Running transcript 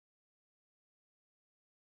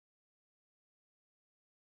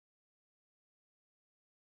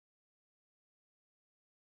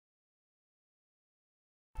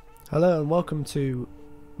Hello and welcome to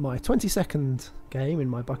my 22nd game in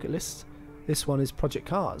my bucket list. This one is Project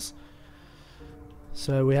Cars.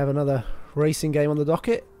 So we have another racing game on the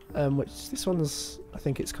docket, which this one's, I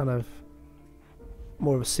think it's kind of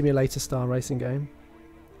more of a simulator style racing game.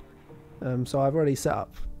 So I've already set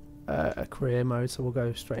up a career mode, so we'll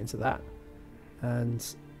go straight into that.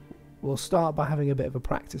 And we'll start by having a bit of a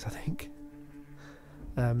practice, I think.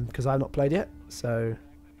 Because I've not played yet, so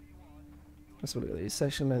let's have a look at these.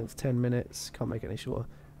 Session length 10 minutes, can't make it any shorter.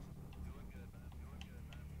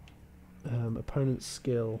 Opponent's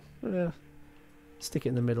skill, stick it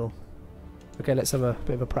in the middle. Okay, let's have a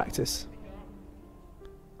bit of a practice.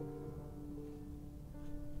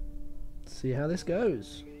 See how this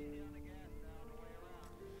goes.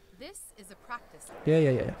 This is a practice.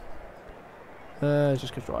 Yeah.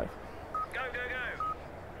 Just go drive. Go, go, go!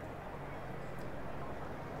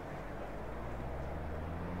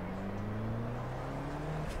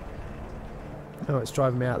 Oh, it's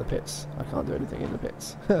driving me out of the pits. I can't do anything in the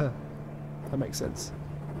pits. That makes sense.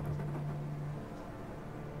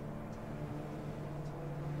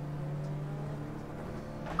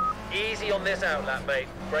 Easy on this outlap, mate.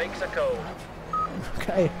 Brakes are cold.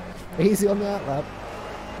 Okay, easy on the outlap.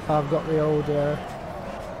 I've got the old...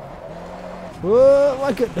 Whoa,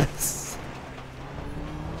 my goodness!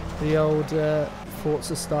 The old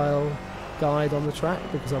Forza style guide on the track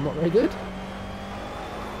because I'm not very good.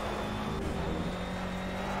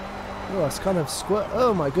 Oh, it's kind of squirt.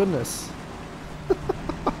 Oh my goodness.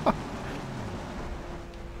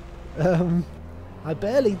 I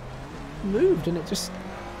barely moved and it just...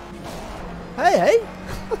 Hey!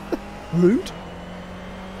 Rude.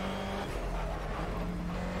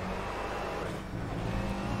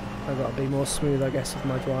 I've got to be more smooth, I guess, with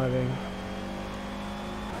my driving.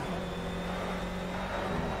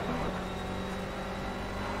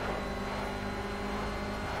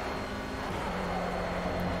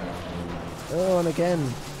 Oh, and again.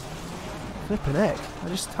 Flippin' heck. I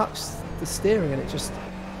just touched the steering and it just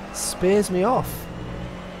spears me off.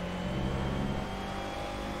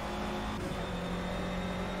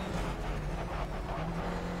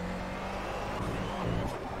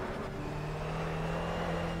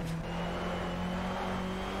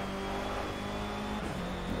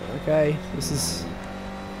 Okay, this is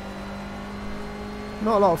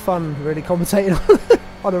not a lot of fun really commentating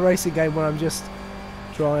on a racing game when I'm just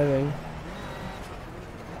driving.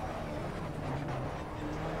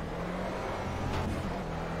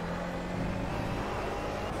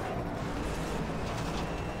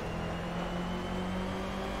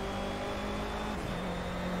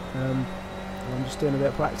 I'm just doing a bit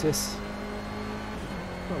of practice.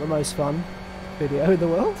 Not the most fun video in the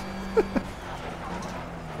world.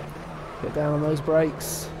 Get down on those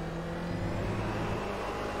brakes.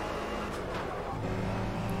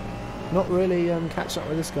 Not really catching up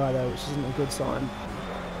with this guy though, which isn't a good sign.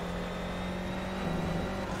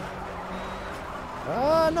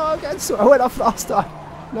 Ah, no, again, so I went off last time.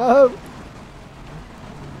 No.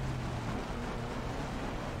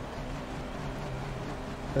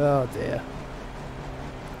 Oh dear.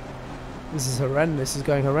 This is horrendous. This is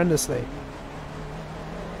going horrendously.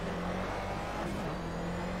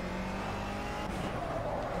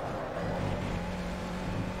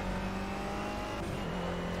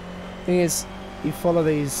 Thing is, you follow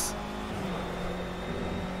these.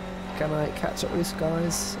 Can I catch up with these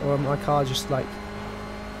guys, or my car just like?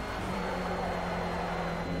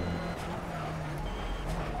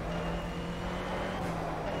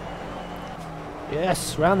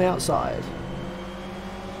 Yes, round the outside.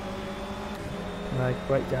 Can I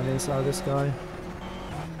break down the inside of this guy?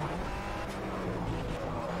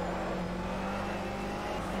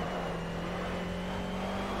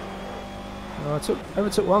 Oh, I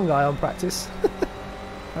overtook one guy on practice.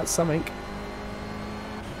 That's something.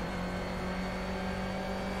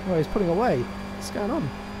 Oh, he's pulling away. What's going on?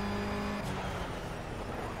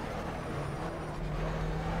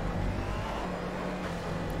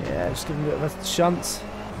 Yeah, just give him a bit of a shunt.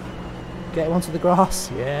 Get him onto the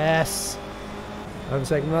grass. Yes.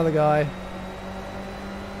 Overtaking another guy.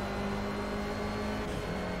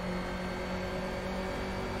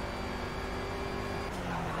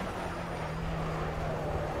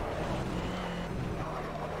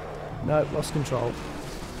 No, lost control.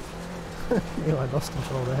 Knew I lost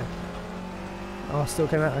control there. Oh, I still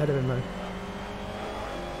came out ahead of him though.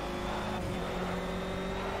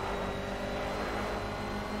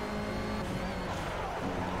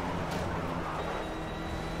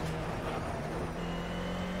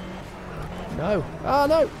 No. Oh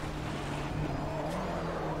no!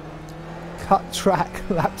 Cut track,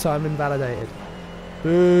 lap time invalidated.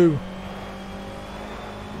 Boo!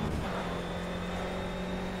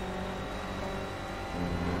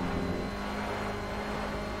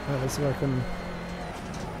 Right, let's see if I can...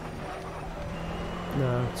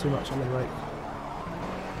 No, too much on the brake.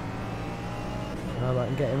 Oh, I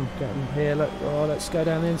can get him here. Look, oh, let's go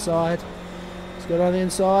down the inside. Let's go down the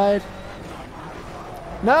inside.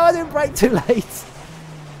 No, I didn't brake too late.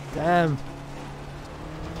 Damn.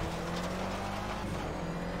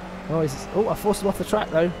 Oh, I forced him off the track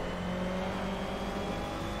though.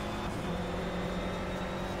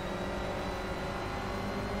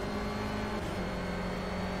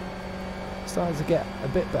 Starting to get a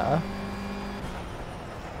bit better.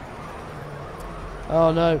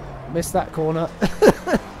 Oh no, missed that corner.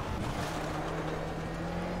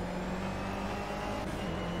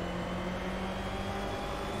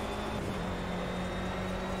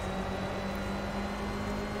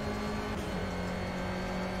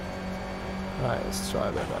 Right, let's try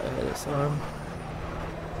a bit better here this time.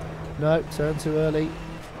 No, turn too early.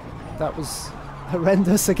 That was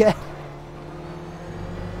horrendous again.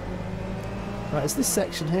 Right, it's this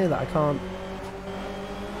section here that I can't...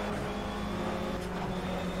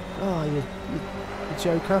 Oh, you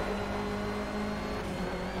joker.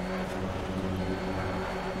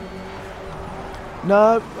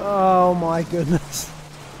 No! Oh my goodness.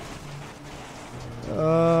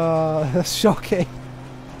 Oh, that's shocking.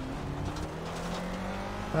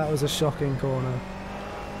 That was a shocking corner.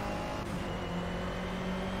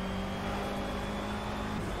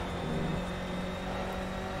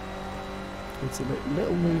 It's a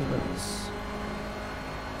little movements.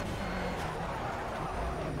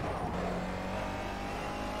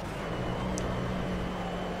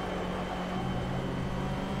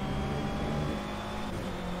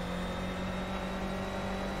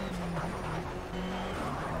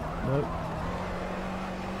 Nope.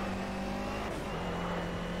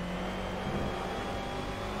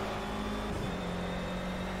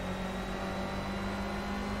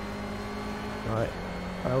 Right.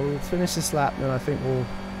 I will finish this lap and I think we'll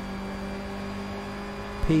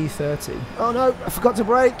P30. Oh no, I forgot to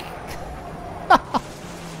brake.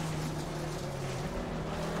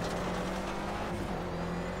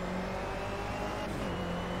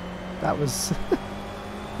 That was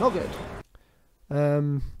not good.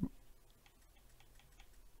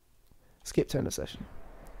 Skip turn of session.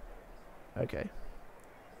 Okay.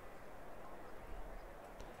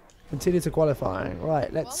 Continue to qualifying.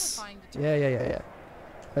 Right, let's... Yeah.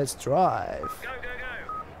 Let's drive. Go, go,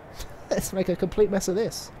 go. Let's make a complete mess of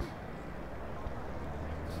this.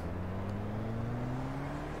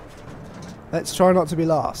 Let's try not to be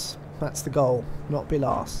last. That's the goal. Not be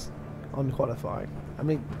last on qualifying. I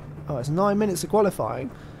mean... Oh, it's 9 minutes of qualifying.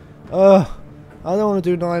 I don't want to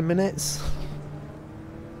do 9 minutes.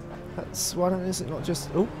 That's... Why don't... Is it not just...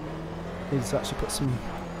 Oh. Need to actually put some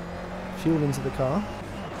fuel into the car.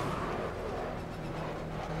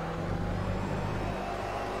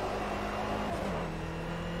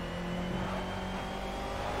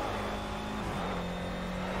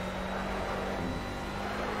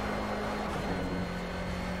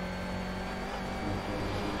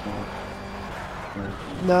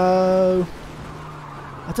 No.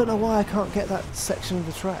 I don't know why I can't get that section of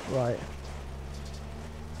the track right.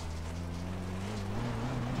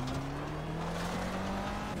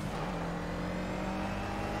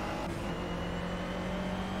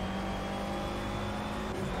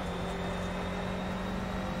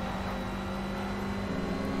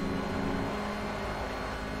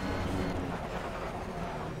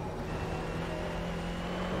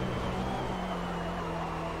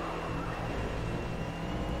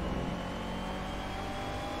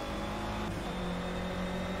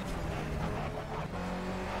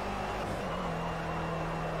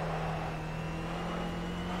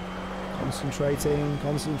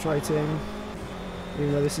 Concentrating.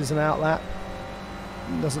 Even though this is an outlap,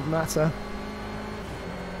 it doesn't matter.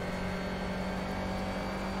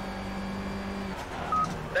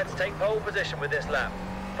 Let's take pole position with this lap.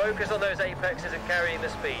 Focus on those apexes and carrying the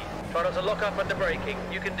speed. Try not to lock up under braking.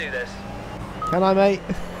 You can do this. Can I, mate?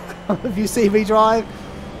 Have you seen me drive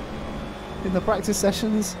in the practice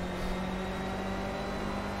sessions?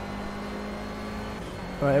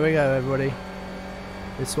 Right, here we go, everybody.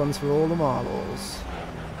 This one's for all the marbles.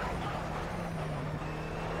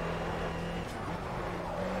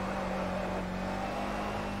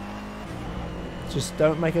 Just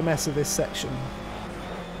don't make a mess of this section,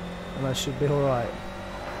 and I should be alright.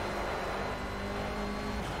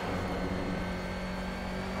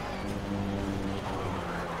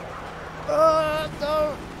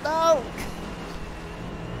 No!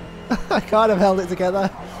 I kind of held it together.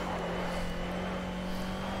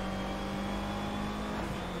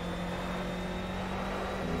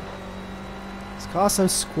 This car's so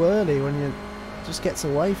squirrely when you just gets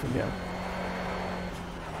away from you.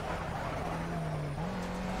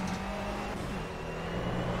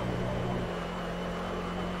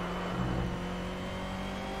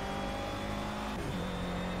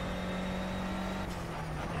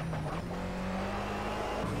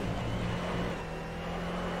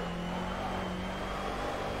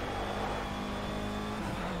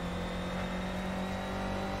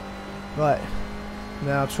 Right,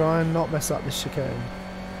 now try and not mess up this chicane.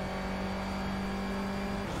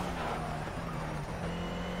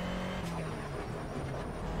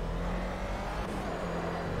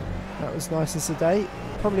 That was nice and sedate.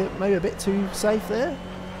 Probably maybe a bit too safe there,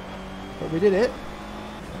 but we did it.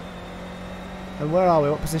 And where are we?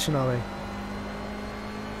 What position are we?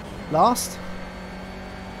 Last?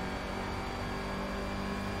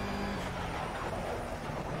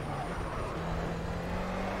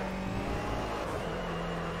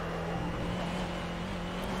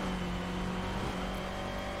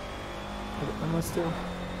 Am I still...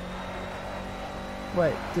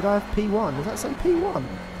 Wait, did I have P1? Does that say P1?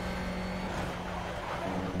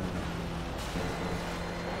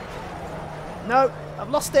 No, I've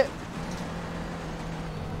lost it.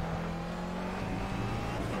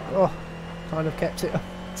 Oh, kind of kept it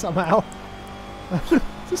somehow.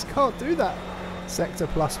 Just can't do that. Sector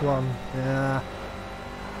 +1. Yeah,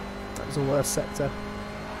 that was a worse sector.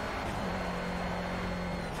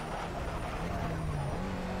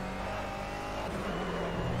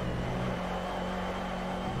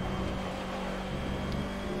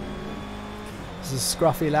 This is a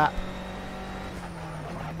scruffy lap.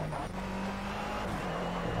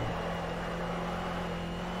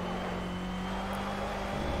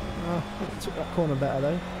 Oh, I took that corner better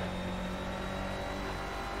though.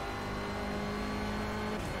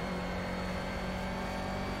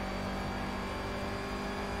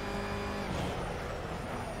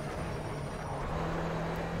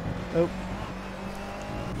 Oh,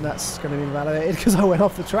 that's going to be invalidated because I went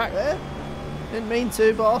off the track there. Didn't mean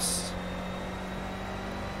to, boss.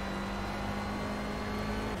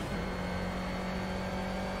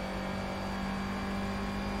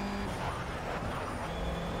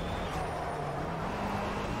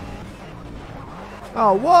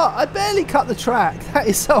 Oh, what? I barely cut the track. That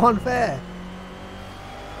is so unfair.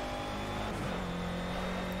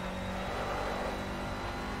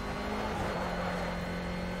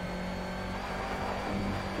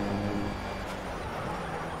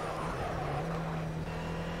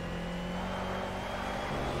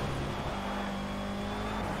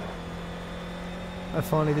 I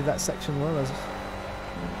finally did that section well,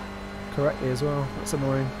 correctly as well. That's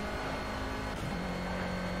annoying.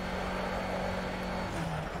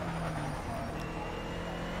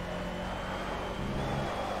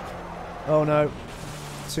 Oh no,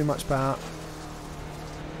 too much power.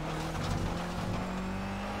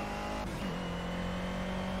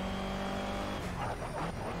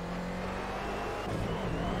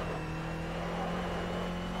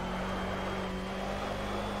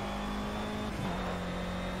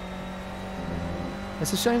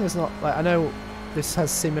 It's a shame there's not, like, I know this has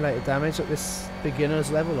simulated damage at this beginner's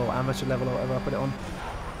level or amateur level or whatever I put it on.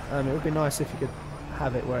 It would be nice if you could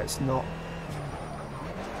have it where it's not,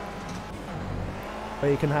 where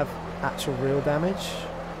you can have actual real damage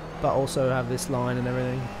but also have this line and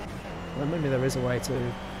everything. Well, maybe there is a way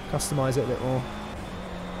to customize it a bit more.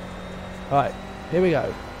 Alright, here we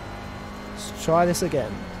go. Let's try this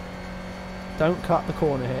again. Don't cut the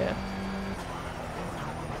corner here.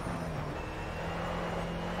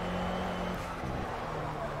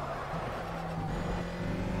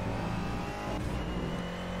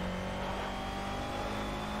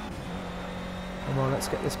 Come on, let's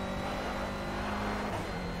get this.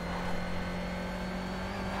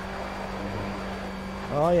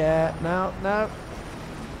 Oh yeah, no, no.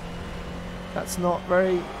 That's not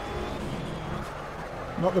very...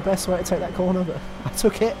 not the best way to take that corner, but I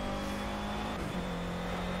took it.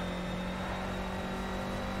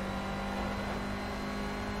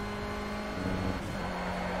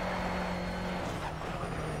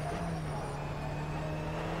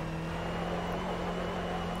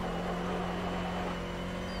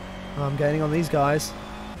 I'm gaining on these guys.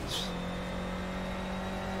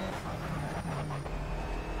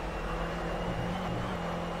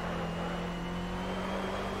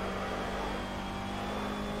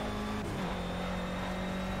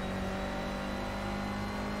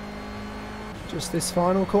 Just this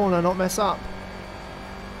final corner, not mess up.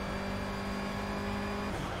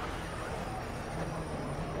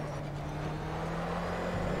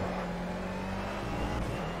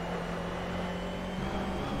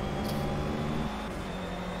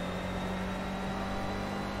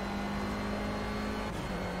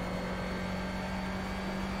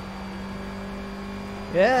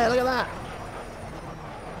 Yeah, look at that.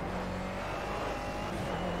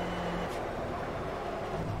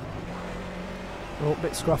 Oh, a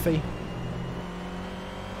bit scruffy.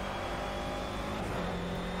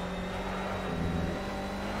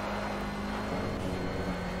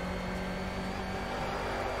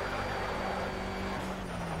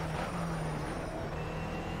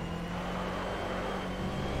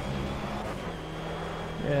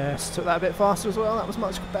 Yes, took that a bit faster as well. That was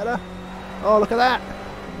much better. Oh, look at that.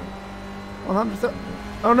 100.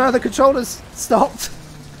 Oh no, the controller's stopped.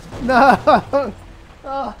 No.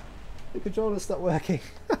 Oh, the controller stopped working.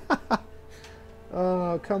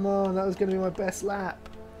 Oh, come on. That was going to be my best lap.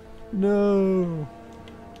 No.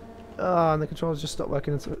 Oh, and the controller just stopped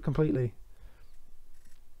working completely.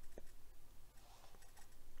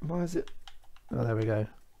 Why is it? Oh, there we go.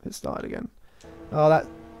 It started again. Oh, that...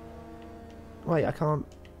 Wait, I can't...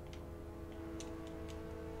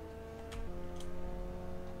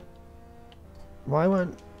 Why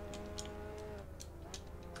won't...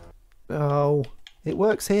 Oh, it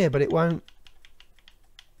works here, but it won't...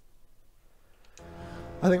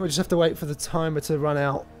 I think we just have to wait for the timer to run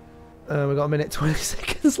out. We've got a minute 20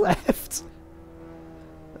 seconds left.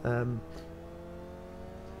 I'll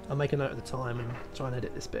make a note of the time and try and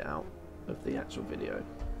edit this bit out of the actual video.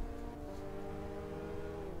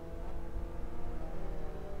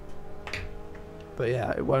 But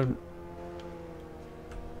yeah, it won't...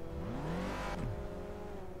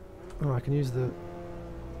 Oh, I can use the...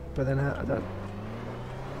 But then I don't...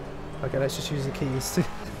 Okay, let's just use the keys.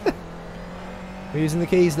 We're using the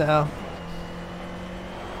keys now.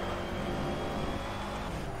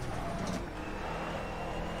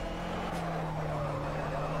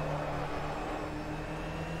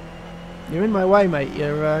 You're in my way, mate.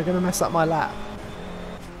 You're going to mess up my lap.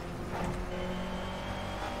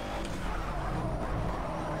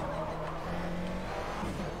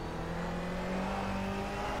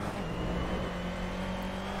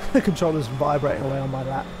 The controller's vibrating away on my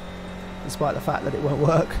lap, despite the fact that it won't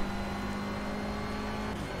work.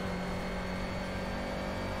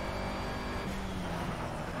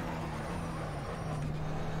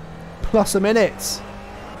 Plus a minute.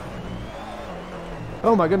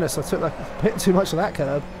 Oh my goodness, I took like a bit too much of that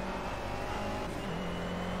curb.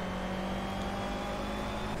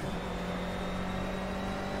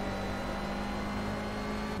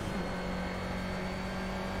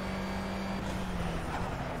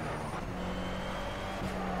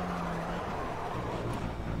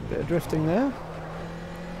 Bit of drifting there.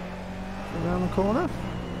 Around the corner.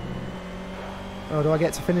 Oh, do I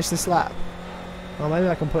get to finish this lap? Well, maybe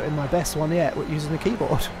I can put in my best one yet using the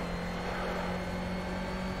keyboard.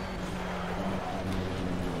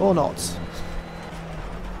 Or not.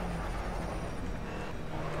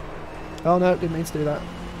 Oh no, didn't mean to do that.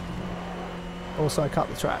 Also, I cut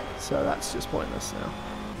the track, so that's just pointless now.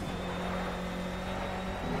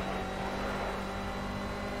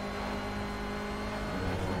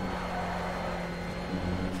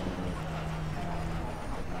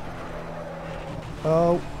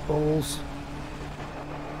 Oh, balls.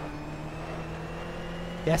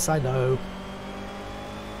 Yes, I know.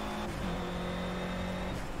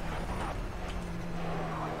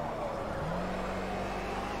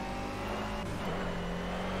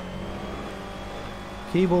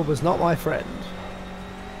 Keyboard was not my friend.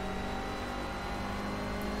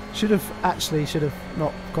 Should have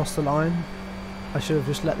not crossed the line. I should have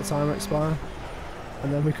just let the timer expire,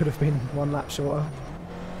 and then we could have been one lap shorter.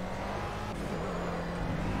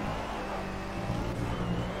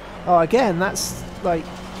 Oh, again, that's like,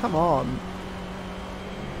 come on.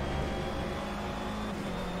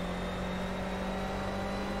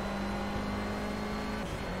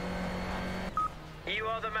 You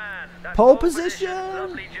are the man. That's Pole position.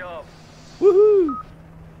 Lovely job. Woohoo!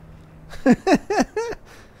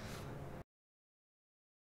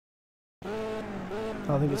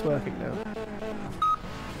 I think it's working now.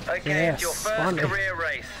 Okay, Yes, it's your first finally. career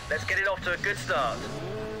race. Let's get it off to a good start.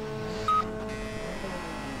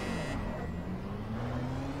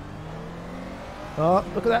 Oh,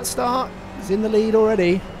 look at that start. He's in the lead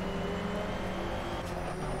already.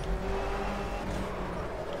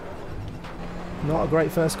 Not a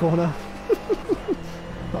great first corner.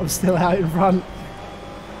 I'm still out in front.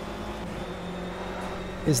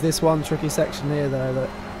 Is this one tricky section here though that...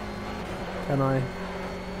 Can I...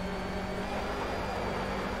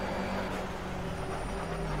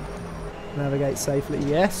 navigate safely?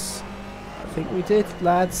 Yes. I think we did,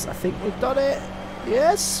 lads. I think we've done it.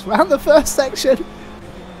 Yes, round the first section.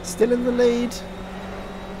 Still in the lead.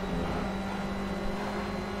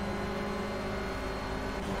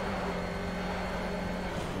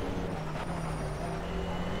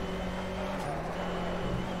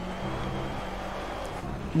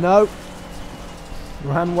 No.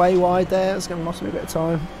 Ran way wide there. It's going to cost me a bit of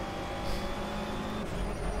time.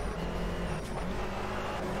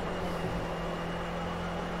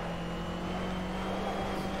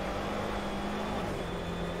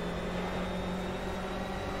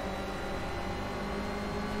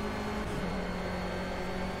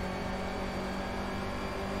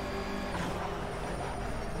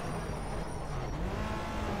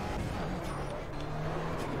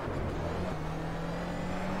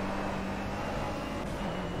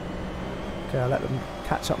 Okay, I'll let them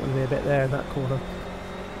catch up with me a bit there in that corner.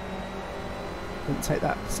 Didn't take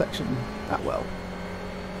that section that well.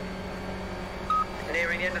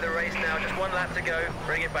 Nearing the end of the race now, just one lap to go.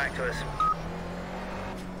 Bring it back to us.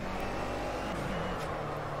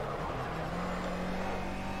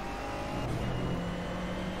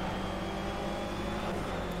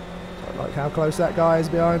 Don't like how close that guy is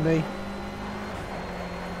behind me.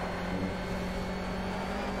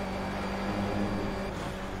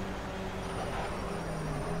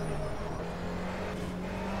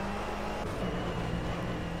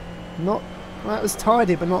 Not, that was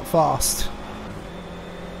tidy, but not fast.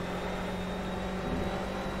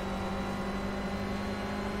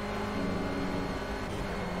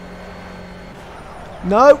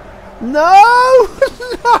 No! No!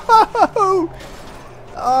 No!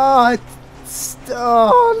 Oh,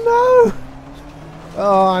 oh no!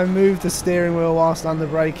 Oh, I moved the steering wheel whilst under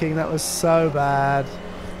braking. That was so bad.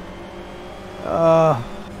 Oh.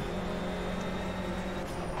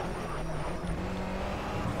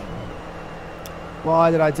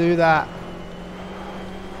 Why did I do that?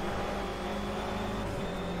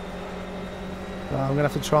 Oh, I'm gonna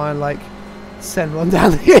have to try and like send one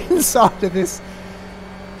down the inside of this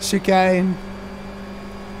chicane.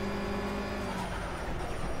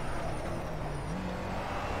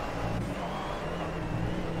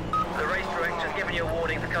 The race director's given you a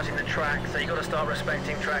warning for cutting the track, so you've got to start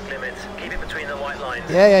respecting track limits. Keep it between the white lines.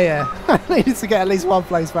 Yeah. I needed to get at least one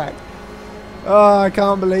place back. Oh, I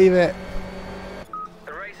can't believe it.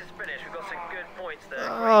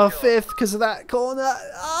 Oh, fifth because of that corner.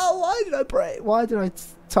 Oh, why did I brake? Why did I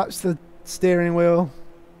touch the steering wheel?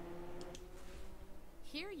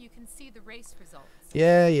 Here you can see the race results.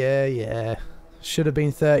 Yeah. Should have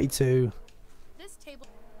been 32.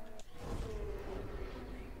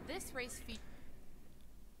 This race feat.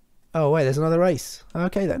 Oh wait, there's another race.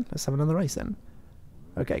 Okay then, let's have another race then.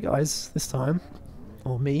 Okay guys, this time,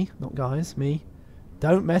 or me, not guys, me.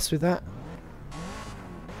 Don't mess with that.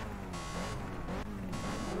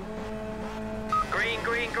 Green.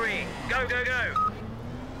 Go.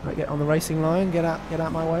 Right, get on the racing line. Get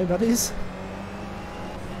out my way, buddies.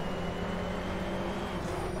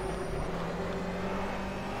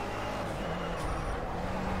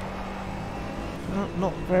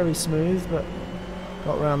 Not very smooth, but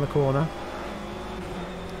got round the corner.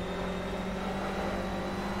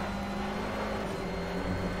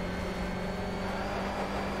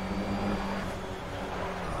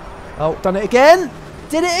 Oh, done it again!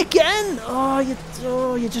 Did it again! Oh,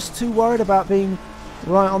 you're just too worried about being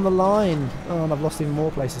right on the line. Oh, and I've lost even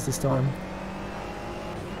more places this time.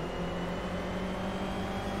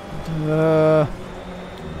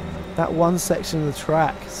 That one section of the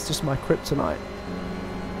track is just my kryptonite.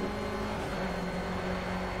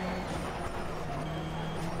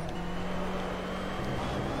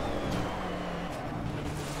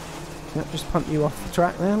 Yep, just punt you off the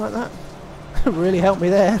track there like that. Really helped me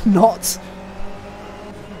there. Not.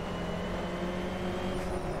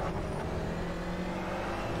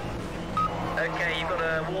 Okay, you've got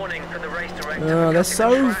a warning for the race director. Oh, they're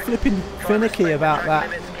so flipping finicky about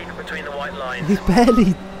that. Keep it between the white lines. You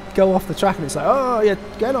barely go off the track and it's like, oh, you're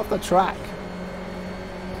getting off the track.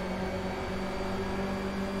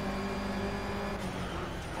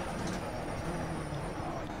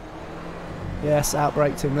 Yes,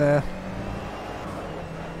 outbraked him there.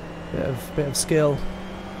 Bit of skill.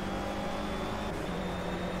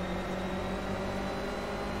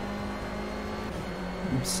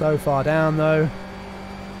 I'm so far down though.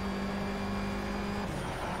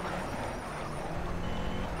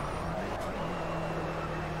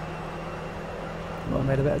 Well, I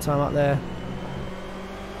made a bit of time up there.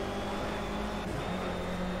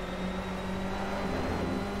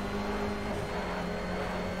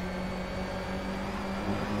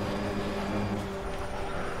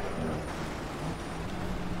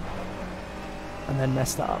 And then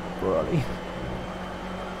messed that up royally.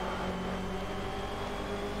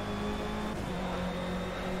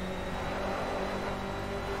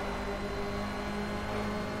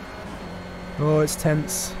 Oh, it's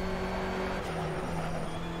tense.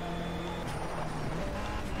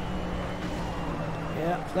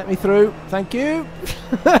 Yeah. Let me through. Thank you.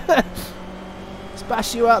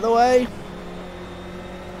 Spash you out the way.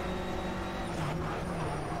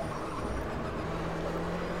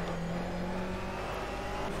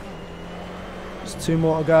 Just 2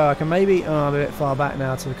 more to go. I can maybe... Oh, I'm a bit far back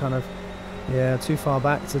now to kind of... Yeah, too far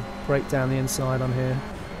back to break down the inside on here.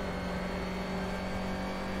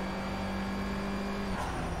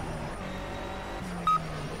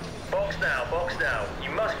 Box now, box now. You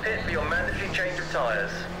must pit for your mandatory change of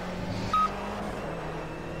tyres.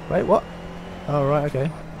 Wait, what? Oh, right,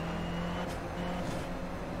 okay.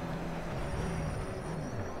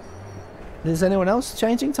 Is anyone else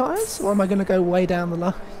changing tyres? Or am I going to go way down the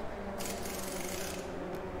line?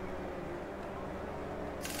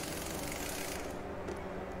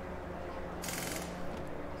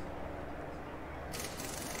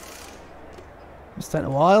 It's taking a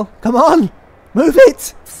while. Come on! Move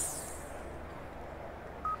it!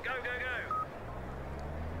 Go, go, go!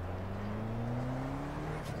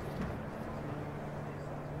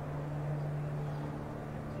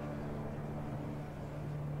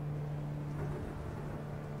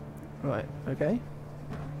 Right, okay.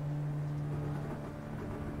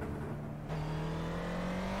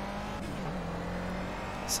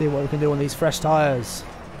 See what we can do on these fresh tyres.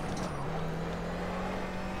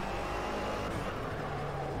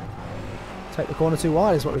 Take the corner too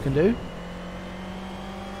wide is what we can do.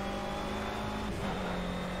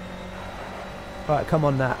 Right, come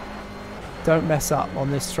on, Nat. Don't mess up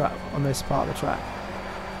on this track, on this part of the track.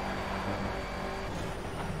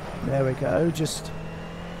 There we go. Just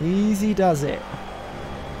easy does it.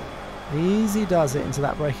 Easy does it into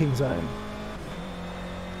that braking zone.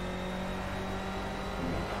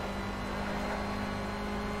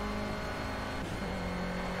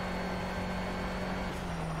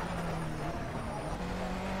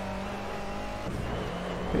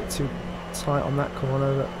 Bit too tight on that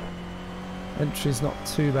corner, but entry's not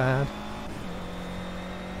too bad.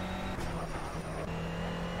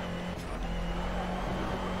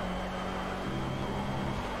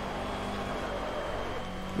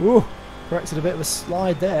 Ooh, corrected a bit of a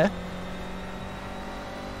slide there.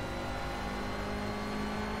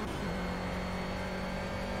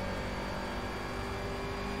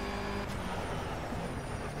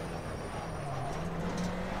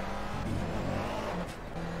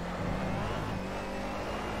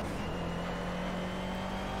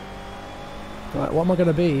 Right, what am I going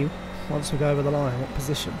to be once we go over the line? What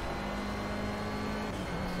position?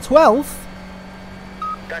 12th?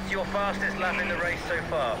 That's your fastest lap in the race so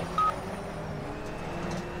far.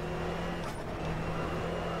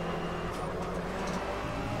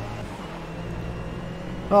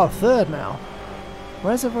 Oh, 3rd now.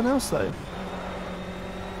 Where's everyone else though?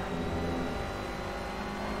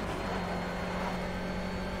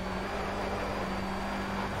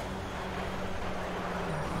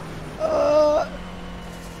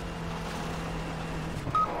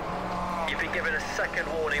 You've been given a second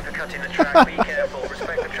warning for cutting the track. Be careful,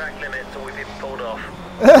 respect the track limits or we've been pulled off.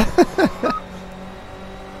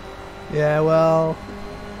 Yeah, well,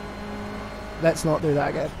 let's not do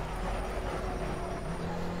that again.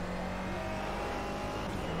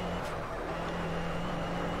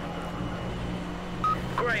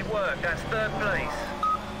 Great work, that's 3rd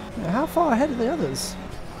place. Now, how far ahead are the others?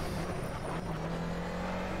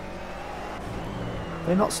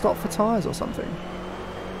 They not stopped for tyres or something?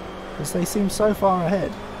 Because they seem so far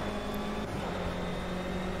ahead.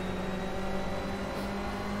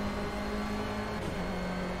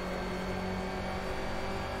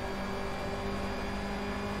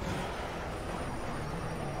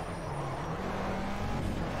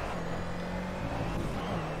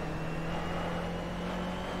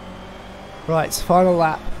 Right, final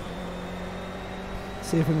lap.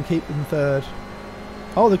 See if we can keep them 3rd.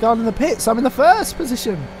 Oh, they're gone in the pits. I'm in the 1st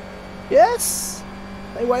position. Yes!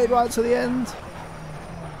 They waited right to the end.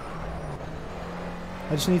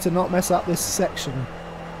 I just need to not mess up this section.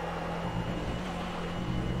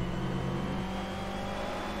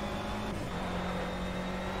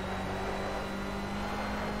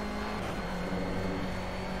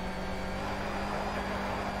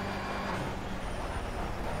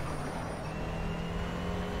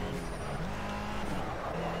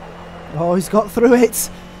 Oh, he's got through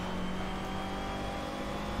it.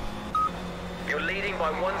 You're leading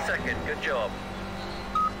by 1 second, good job.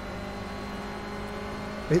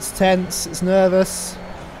 It's tense, it's nervous.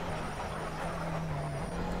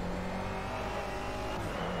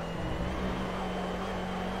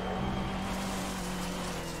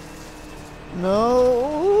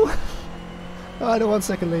 No! I had a 1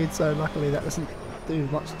 second lead, so luckily that doesn't do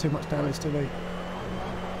too much damage to me.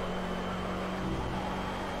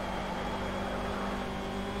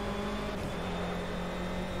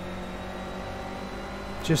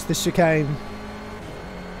 Just the chicane.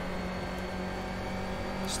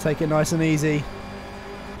 Just take it nice and easy.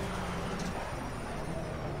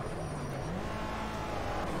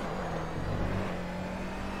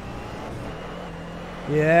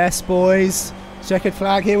 Yes, boys. Checkered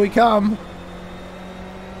flag, here we come.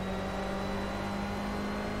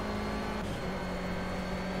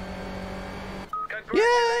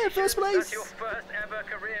 Yeah, first place. That's your first ever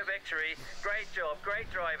career victory. Great job, great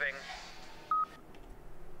driving.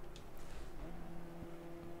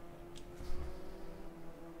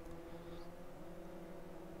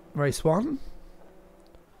 Race 1.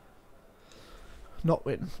 Not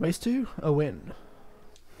win. Race 2, a win.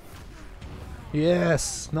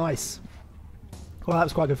 Yes, nice. Well, that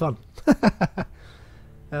was quite good fun.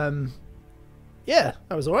 Yeah,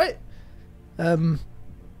 that was alright. Not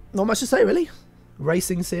much to say, really.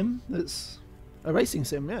 Racing sim. It's a racing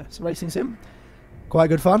sim, yeah. It's a racing sim. Quite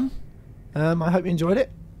good fun. I hope you enjoyed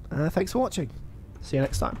it. Thanks for watching. See you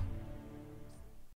next time.